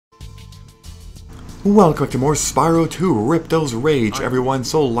Welcome to more Spyro 2 Ripto's Rage, everyone.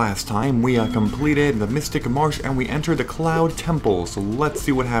 So last time we completed the Mystic Marsh and we entered the Cloud Temple. So let's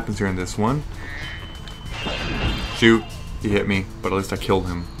see what happens here in this one. Shoot, he hit me, but at least I killed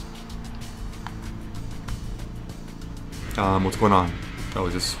him. What's going on? Oh,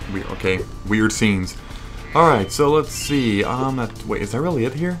 just weird. Okay, weird scenes. Alright, so let's see. Wait, is that really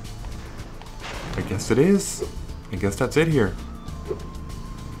it here? I guess it is. I guess that's it here.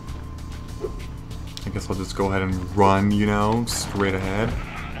 I guess I'll just go ahead and run, you know, straight ahead.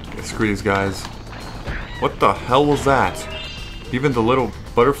 Okay, screw these guys. What the hell was that? Even the little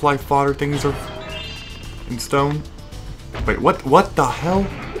butterfly fodder things are in stone? Wait, what the hell?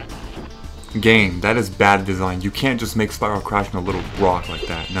 Game, that is bad design. You can't just make Spyro crash in a little rock like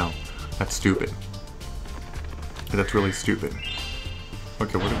that. No, that's stupid. That's really stupid.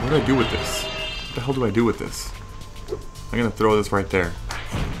 Okay, what do I do with this? What the hell do I do with this? I'm gonna throw this right there.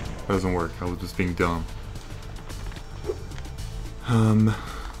 That doesn't work. I was just being dumb.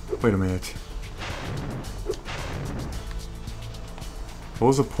 Wait a minute. What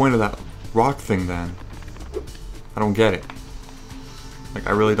was the point of that rock thing then? I don't get it. Like,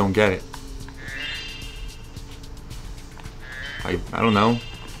 I really don't get it. I don't know.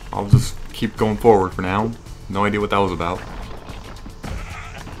 I'll just keep going forward for now. No idea what that was about.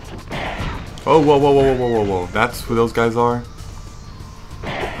 Oh, whoa, whoa, whoa, whoa, whoa, whoa. That's who those guys are?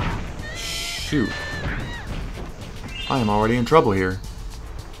 Shoot. I am already in trouble here.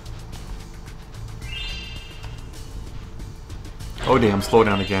 Oh damn, slow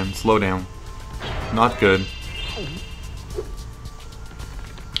down again. Slow down. Not good.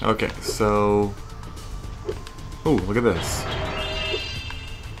 Okay, so... Ooh, look at this.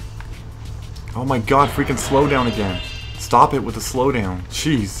 Oh my god, freaking slow down again. Stop it with the slow down.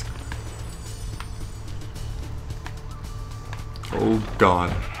 Jeez. Oh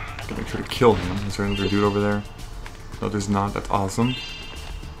god. Gotta make sure to kill him. Is there another dude over there? No, there's not. That's awesome.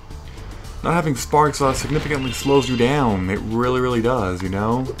 Not having sparks significantly slows you down. It really, really does, you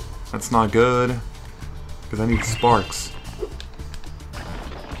know? That's not good. Because I need sparks.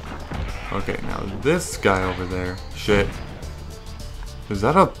 Okay, now this guy over there. Shit. Is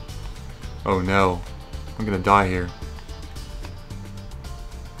that a... Oh no. I'm gonna die here.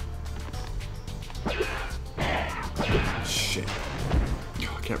 Shit.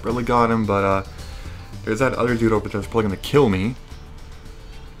 Okay, I really got him, but there's that other dude over there that's probably gonna kill me.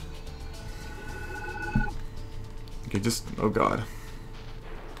 Okay, just... Oh god.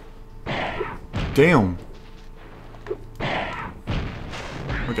 Damn!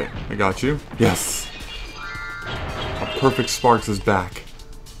 Okay, I got you. Yes! A perfect Sparks is back.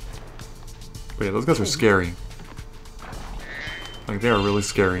 But yeah, those guys are scary. Like, they are really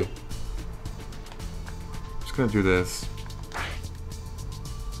scary. I'm just gonna do this.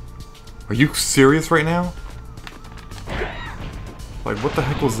 Are you serious right now? Like, what the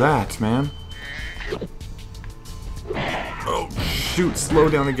heck was that, man? Oh, shoot, slow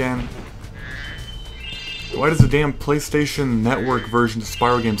down again. Why does the damn PlayStation Network version of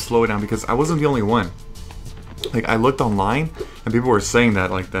Spyro game slow down? Because I wasn't the only one. Like, I looked online, and people were saying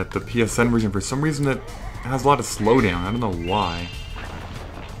that, like, that the PSN version, for some reason, it has a lot of slowdown. I don't know why.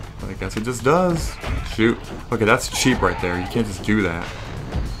 But I guess it just does. Shoot. Okay, that's cheap right there. You can't just do that.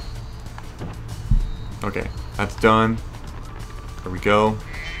 Okay, that's done. There we go.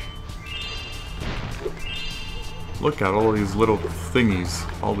 Look at all these little thingies.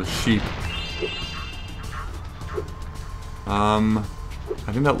 All the sheep.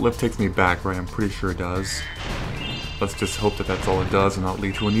 I think that lift takes me back, right? I'm pretty sure it does. Let's just hope that that's all it does and not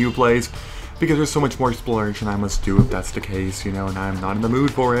lead to a new place. Because there's so much more exploration I must do if that's the case, you know, and I'm not in the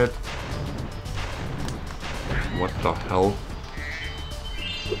mood for it. What the hell?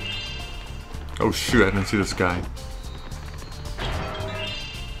 Oh shoot, I didn't see this guy.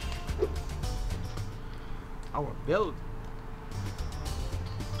 Our build.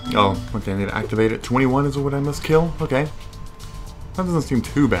 Oh, okay, I need to activate it. 21 is what I must kill? Okay. That doesn't seem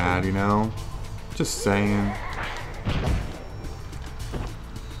too bad, you know? Just saying.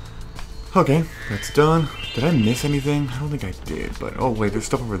 Okay, that's done. Did I miss anything? I don't think I did, but... Oh wait, there's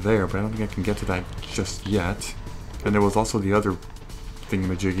stuff over there, but I don't think I can get to that just yet. And there was also the other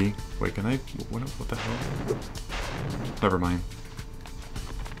thingamajiggy. Wait, can I... What the hell? Never mind.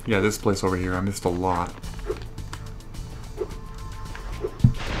 Yeah, this place over here, I missed a lot.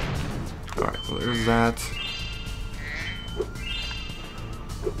 Alright, so there's that.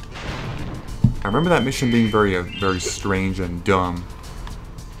 I remember that mission being very strange and dumb.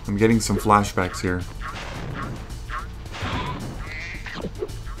 I'm getting some flashbacks here.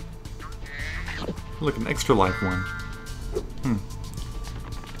 Look, an extra life one.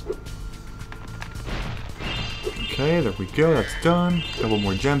 Okay, there we go. That's done. Couple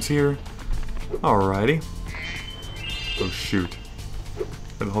more gems here. Alrighty. Oh shoot.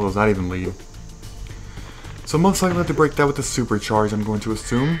 Where the hell does that even lead? So most likely I have to break that with the supercharge, I'm going to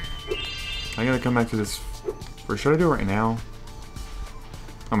assume. I'm gonna come back to this. Or should I do it right now?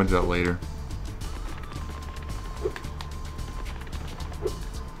 I'm gonna do that later.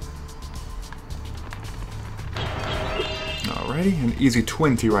 Alrighty, an easy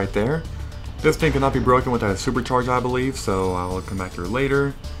 20 right there. This thing cannot be broken without a supercharge, I believe, so I'll come back here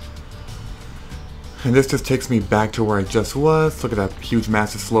later. And this just takes me back to where I just was. Look at that huge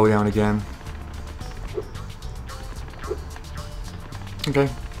massive slowdown again. Okay,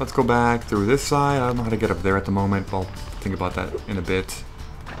 let's go back through this side. I don't know how to get up there at the moment. I'll think about that in a bit.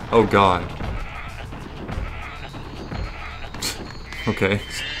 Oh god. Okay.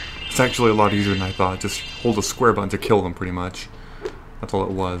 It's actually a lot easier than I thought. Just hold the square button to kill them, pretty much. That's all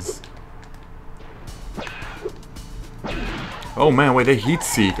it was. Oh man, wait, they heat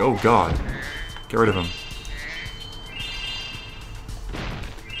seek. Oh god. Get rid of him.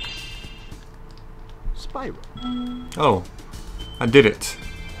 Spyro. Oh. I did it.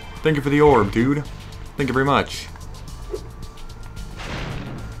 Thank you for the orb, dude. Thank you very much.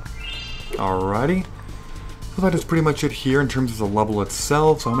 Alrighty. So that is pretty much it here in terms of the level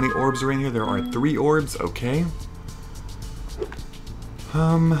itself. So how many orbs are in here? There are 3 orbs. Okay.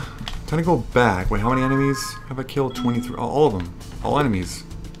 Time to go back. Wait, how many enemies have I killed? 23. All of them. All enemies.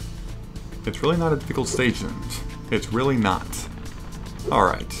 It's really not a difficult stage then. It's really not.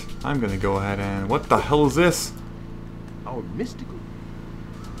 Alright. I'm gonna go ahead and... What the hell is this? Our mystical.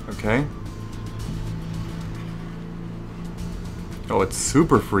 Okay. Oh, it's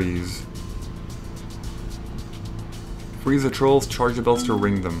Super Freeze. Freeze the trolls, charge the bells to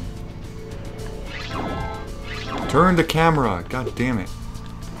ring them. Turn the camera! God damn it.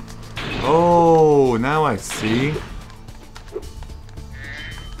 Oh, now I see.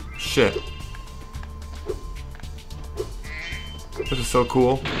 Shit. This is so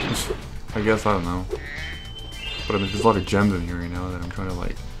cool. I guess, I don't know. But I mean, there's a lot of gems in here, you know, that I'm trying to,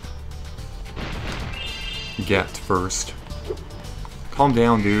 like, get first. Calm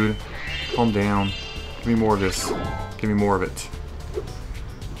down, dude. Calm down. Give me more of this. Give me more of it.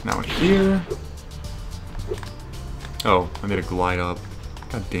 Now here. Oh, I need to glide up.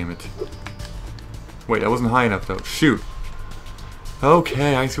 God damn it. Wait, that wasn't high enough, though. Shoot.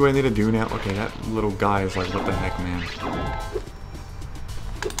 Okay, I see what I need to do now. Okay, that little guy is like, what the heck, man.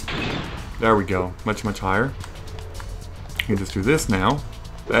 There we go. Much, much higher. You can just do this now.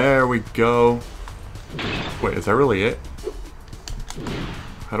 There we go. Wait, is that really it?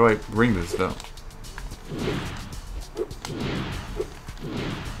 How do I bring this, though?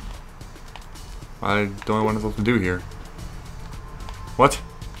 I don't know what I'm supposed to do here. What?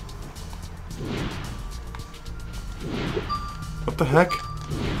 What the heck?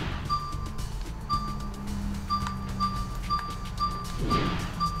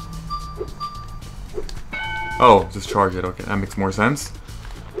 Oh, just charge it. Okay, that makes more sense.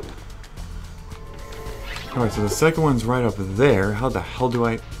 Alright, so the second one's right up there. How the hell do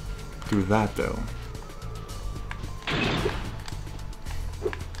I do that, though?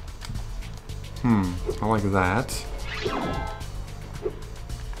 I like that.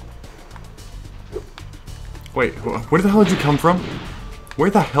 Wait, where the hell did you come from?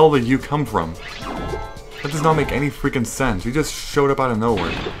 Where the hell did you come from? That does not make any freaking sense. You just showed up out of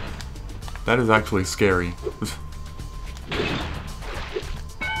nowhere. That is actually scary.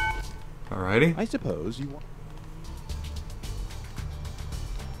 Alrighty. I suppose you want.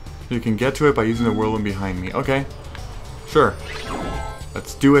 You can get to it by using the whirlwind behind me. Okay. Sure.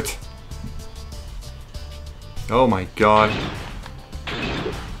 Let's do it. Oh my god.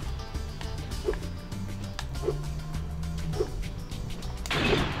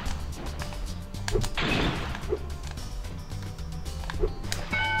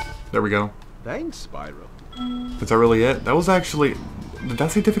 There we go. Thanks, Spyro. Is that really it? That was actually... Did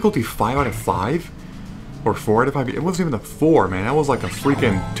that say difficulty 5 out of 5? Or 4 out of 5? It wasn't even a 4, man. That was like a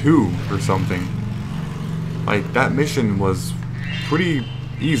freaking 2 or something. Like, that mission was pretty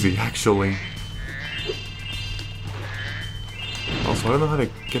easy, actually. Also, I don't know how to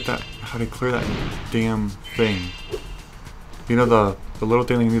get that... How to clear that damn thing. You know the little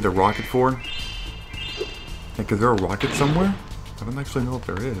thing that you need the rocket for? Like, is there a rocket somewhere? I don't actually know if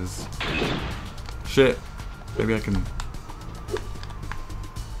there is. Shit. Maybe I can...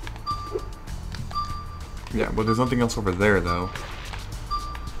 Yeah, well there's nothing else over there though.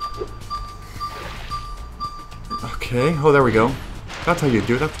 Okay, oh there we go. That's how you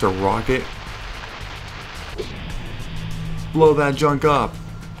do it, that's the rocket. Blow that junk up.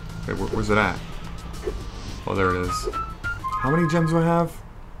 Wait, where's it at? Oh, there it is. How many gems do I have?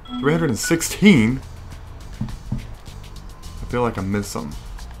 316? I feel like I missed some.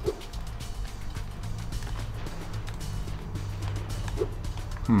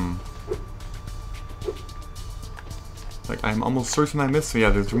 Like, I'm almost certain I missed some.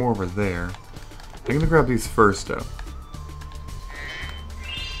 Yeah, there's more over there. I'm gonna grab these first, though.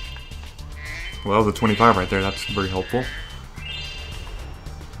 Well, that was a 25 right there. That's very helpful.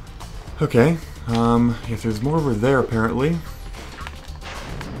 Okay. Yes, there's more over there, apparently.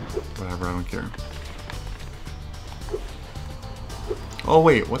 Whatever, I don't care. Oh,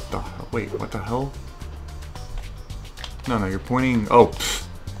 wait, what the... Wait, what the hell? No, you're pointing... Oh, pfft.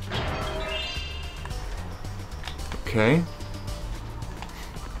 Okay.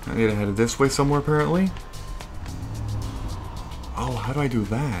 I need to head this way somewhere, apparently. Oh, how do I do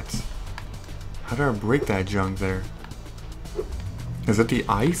that? How do I break that junk there? Is it the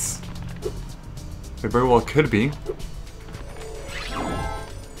ice? It very well could be.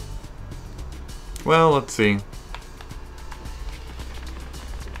 Well, let's see.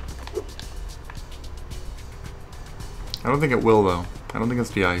 I don't think it will, though. I don't think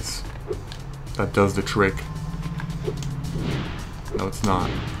it's the ice that does the trick. No, it's not.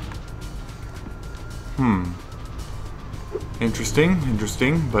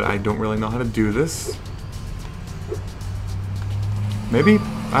 Interesting, but I don't really know how to do this. Maybe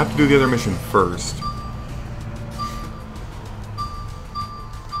I have to do the other mission first.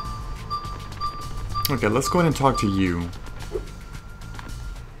 Okay, let's go ahead and talk to you.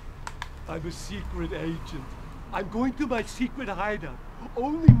 I'm a secret agent. I'm going to my secret hideout.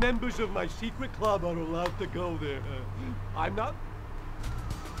 Only members of my secret club are allowed to go there. I'm not...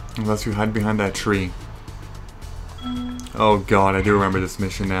 Unless you hide behind that tree. Oh god, I do remember this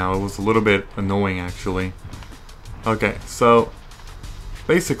mission now. It was a little bit annoying, actually. Okay, so...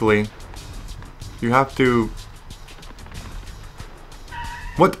 basically, you have to...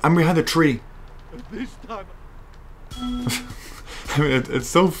 What? I'm behind the tree! This time... I mean, it's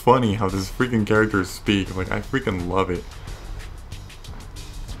so funny how this freaking characters speak. Like, I freaking love it.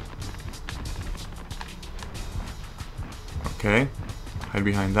 Okay. Hide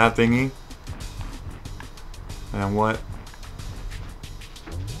behind that thingy. And what?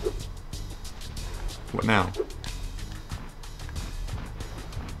 What now?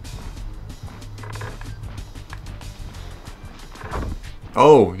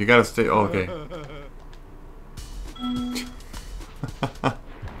 Oh, you gotta stay. Oh, okay.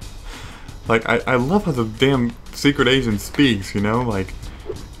 Like, I love how the damn secret agent speaks, you know? Like,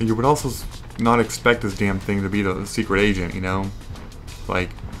 you would also not expect this damn thing to be the secret agent, you know? Like,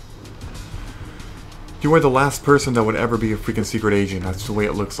 you are the last person that would ever be a freaking secret agent. That's the way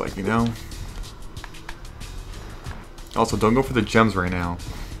it looks like, you know? Also, don't go for the gems right now.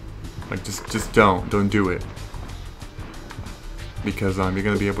 Like, just don't. Don't do it. Because, you're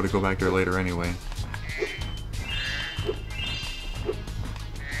gonna be able to go back there later anyway.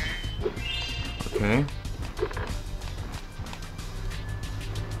 Okay.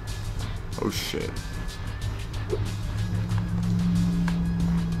 Oh shit.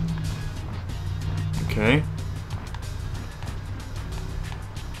 Okay.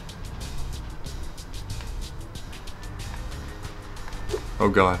 Oh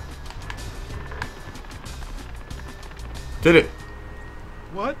god. Did it!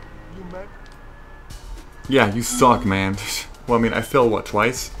 What? You meant... Yeah, you suck, man. Well, I mean, I failed, what,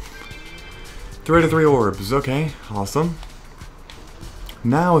 twice? 3 out of 3 orbs. Okay, awesome.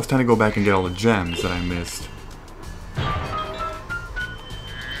 Now it's time to go back and get all the gems that I missed.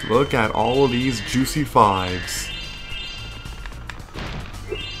 Look at all of these juicy 5s.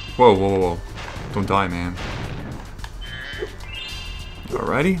 Whoa. Don't die, man.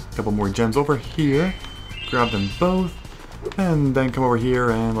 Alrighty, a couple more gems over here. Grab them both. And then come over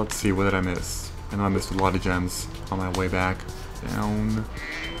here and let's see, what did I miss? I know I missed a lot of gems on my way back. Down.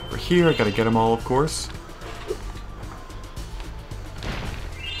 Over here, I gotta get them all, of course.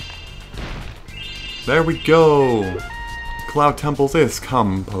 There we go! Cloud Temples is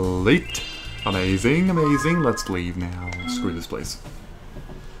complete! Amazing. Let's leave now. Screw this place.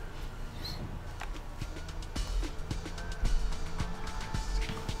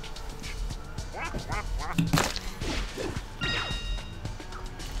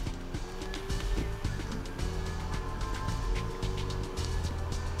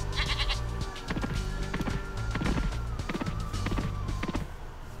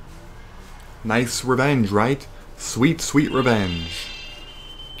 Nice revenge, right? Sweet, sweet revenge.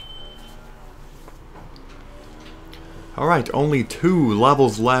 Alright, only 2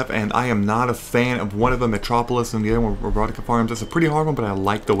 levels left, and I am not a fan of one of them, Metropolis, and the other one, Robotica Farms. It's a pretty hard one, but I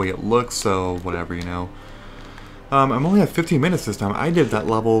like the way it looks, so whatever, you know. I'm only at 15 minutes this time. I did that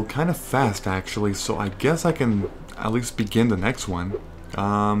level kind of fast, actually, so I guess I can at least begin the next one.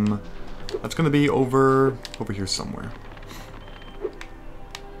 That's gonna be over here somewhere.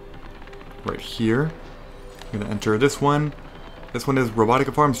 Right here. I'm gonna enter this one. This one is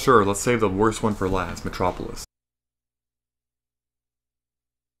Robotica Farm. Sure, let's save the worst one for last, Metropolis.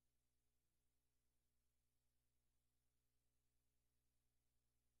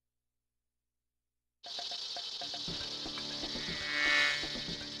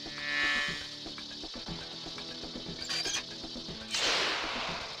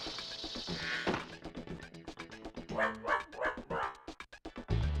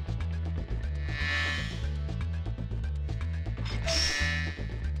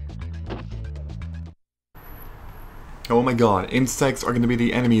 Oh my god, insects are going to be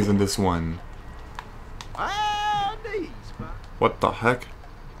the enemies in this one. What the heck?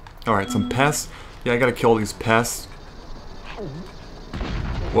 Alright, some pests. Yeah, I gotta kill these pests.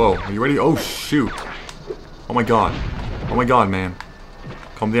 Whoa, are you ready? Oh shoot. Oh my god. Oh my god, man.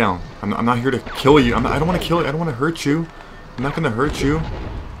 Calm down. I'm not here to kill you. I don't want to kill you. I don't want to hurt you. I'm not going to hurt you.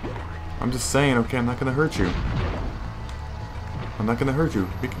 I'm just saying, okay, I'm not going to hurt you. I'm not going to hurt you.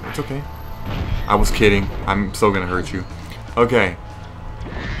 It's okay. I was kidding. I'm still going to hurt you. Okay.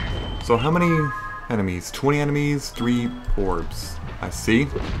 So how many enemies? 20 enemies, 3 orbs. I see.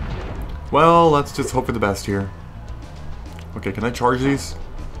 Well, let's just hope for the best here. Okay, can I charge these?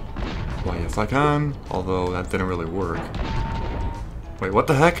 Why, yes I can. Although that didn't really work. Wait, what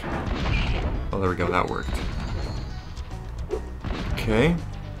the heck? Oh, there we go. That worked. Okay.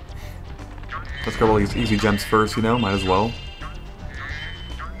 Let's grab all these easy gems first, you know, might as well.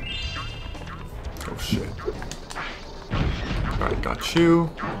 Oh shit. Alright, got you.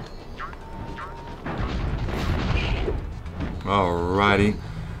 Alrighty.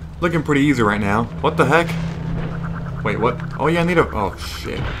 Looking pretty easy right now. What the heck? Wait, what? Oh yeah, I need a... Oh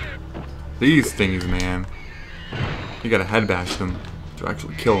shit. These things, man. You gotta head bash them to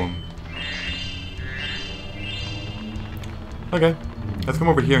actually kill them. Okay. Let's come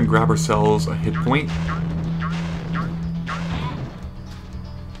over here and grab ourselves a hit point.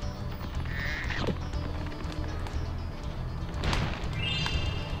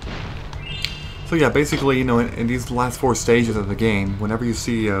 So yeah, basically, you know, in these last 4 stages of the game, whenever you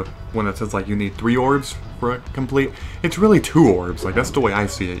see one that says like you need 3 orbs for it complete, it's really 2 orbs. Like, that's the way I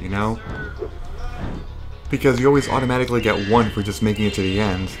see it, you know? Because you always automatically get 1 for just making it to the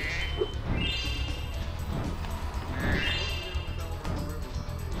end.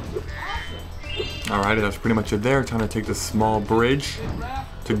 Alrighty, that's pretty much it there. Time to take this small bridge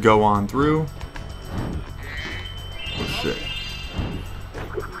to go on through. Oh shit.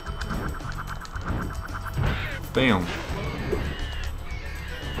 Bam.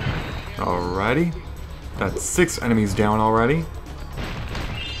 Alrighty. That's 6 enemies down already.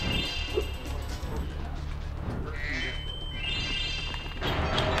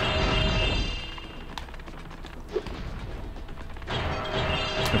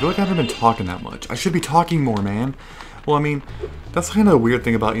 I feel like I haven't been talking that much. I should be talking more, man. Well, I mean, that's kind of a weird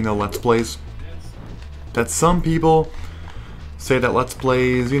thing about, you know, Let's Plays. That some people say that Let's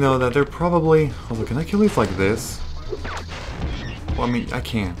Plays, you know, that they're probably... Oh, look, can I kill these like this? Well, I mean, I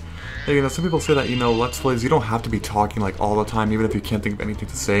can. Yeah, you know, some people say that, you know, Let's Plays, you don't have to be talking, like, all the time, even if you can't think of anything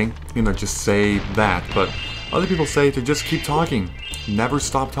to say. You know, just say that. But other people say to just keep talking. Never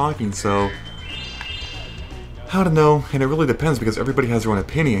stop talking, so... I don't know, and it really depends because everybody has their own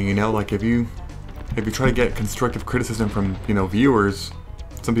opinion, you know? Like, if you try to get constructive criticism from, you know, viewers,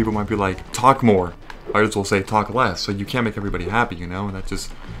 some people might be like, talk more. Others will say, talk less. So you can't make everybody happy, you know? And that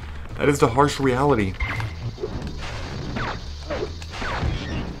is the harsh reality.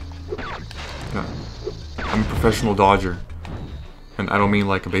 Yeah. I'm a professional dodger. And I don't mean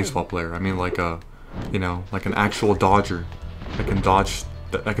like a baseball player. I mean like a, you know, like an actual dodger. I can dodge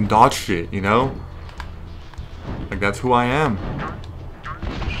shit, you know? Like, that's who I am.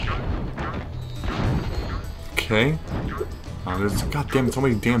 Okay. There's, goddamn, so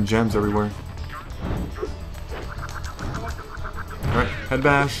many damn gems everywhere. Alright, head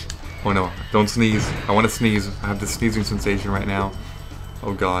bash. Oh no, don't sneeze. I want to sneeze. I have this sneezing sensation right now.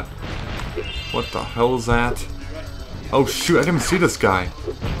 Oh god. What the hell is that? Oh shoot, I didn't even see this guy.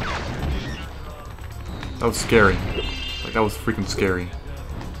 That was scary. Like, that was freaking scary.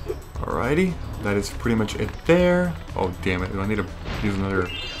 Alrighty. That is pretty much it there. Oh damn it, do I need to use another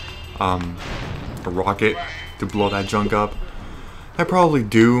a rocket to blow that junk up? I probably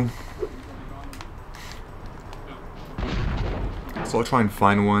do. So I'll try and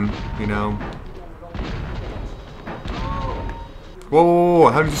find one, you know. Whoa, whoa, whoa,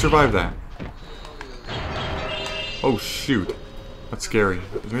 how did you survive that? Oh shoot. That's scary.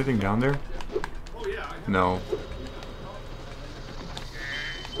 Is there anything down there? No.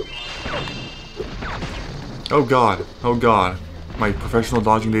 Oh god. Oh god. My professional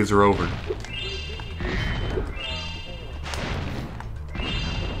dodging days are over.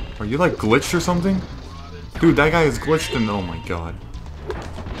 Are you like glitched or something? Dude, that guy is glitched and oh my god.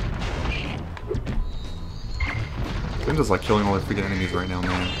 I'm just like killing all the freaking enemies right now,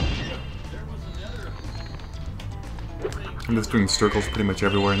 man. I'm just doing circles pretty much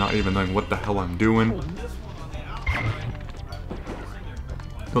everywhere, not even knowing what the hell I'm doing.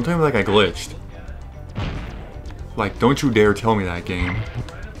 Don't tell me like I glitched. Like, don't you dare tell me that, game.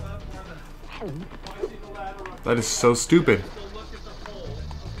 That is so stupid.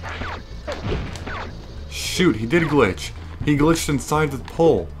 Shoot, he did glitch. He glitched inside the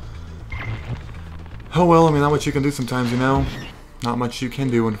pole. Oh well, I mean, not much you can do sometimes, you know? Not much you can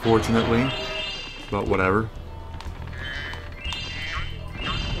do, unfortunately. But whatever.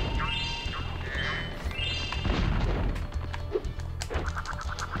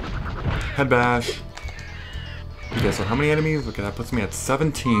 Head bash. Okay, so how many enemies? Okay, that puts me at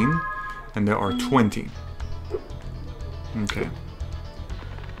 17. And there are 20. Okay.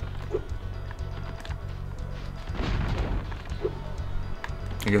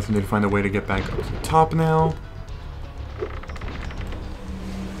 I guess I need to find a way to get back up to the top now.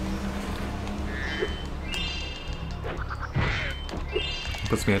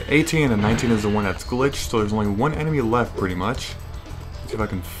 Puts me at 18, and 19 is the one that's glitched, so there's only one enemy left, pretty much. Let's see if I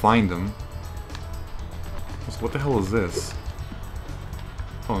can find them. So what the hell is this?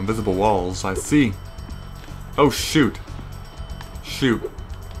 Oh, invisible walls, I see. Oh, shoot. Shoot.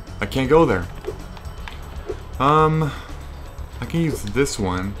 I can't go there. I can use this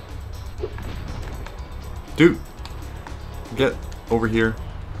one. Dude! Get over here.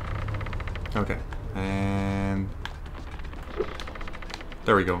 Okay. And...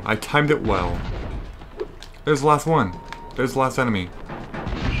 there we go. I timed it well. There's the last one. There's the last enemy.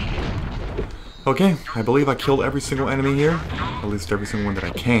 Okay, I believe I killed every single enemy here. At least every single one that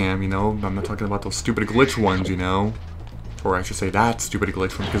I can, you know. I'm not talking about those stupid glitch ones, you know. Or I should say that stupid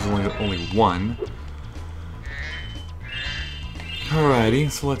glitch one, because there's only one. Alrighty,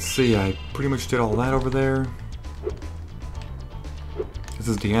 so let's see. I pretty much did all that over there. This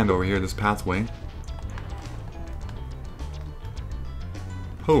is the end over here, this pathway.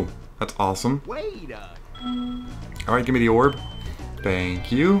 Oh, that's awesome. Wait Alright, give me the orb.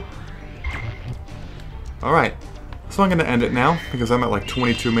 Thank you. Alright, so I'm going to end it now, because I'm at like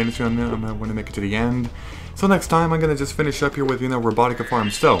 22 minutes and I'm going to make it to the end. So next time, I'm going to just finish up here with, you know, Robotica Farm.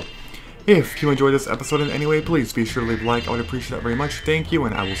 So, if you enjoyed this episode in any way, please be sure to leave a like. I would appreciate that very much. Thank you,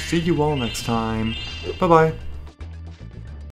 and I will see you all next time. Bye-bye.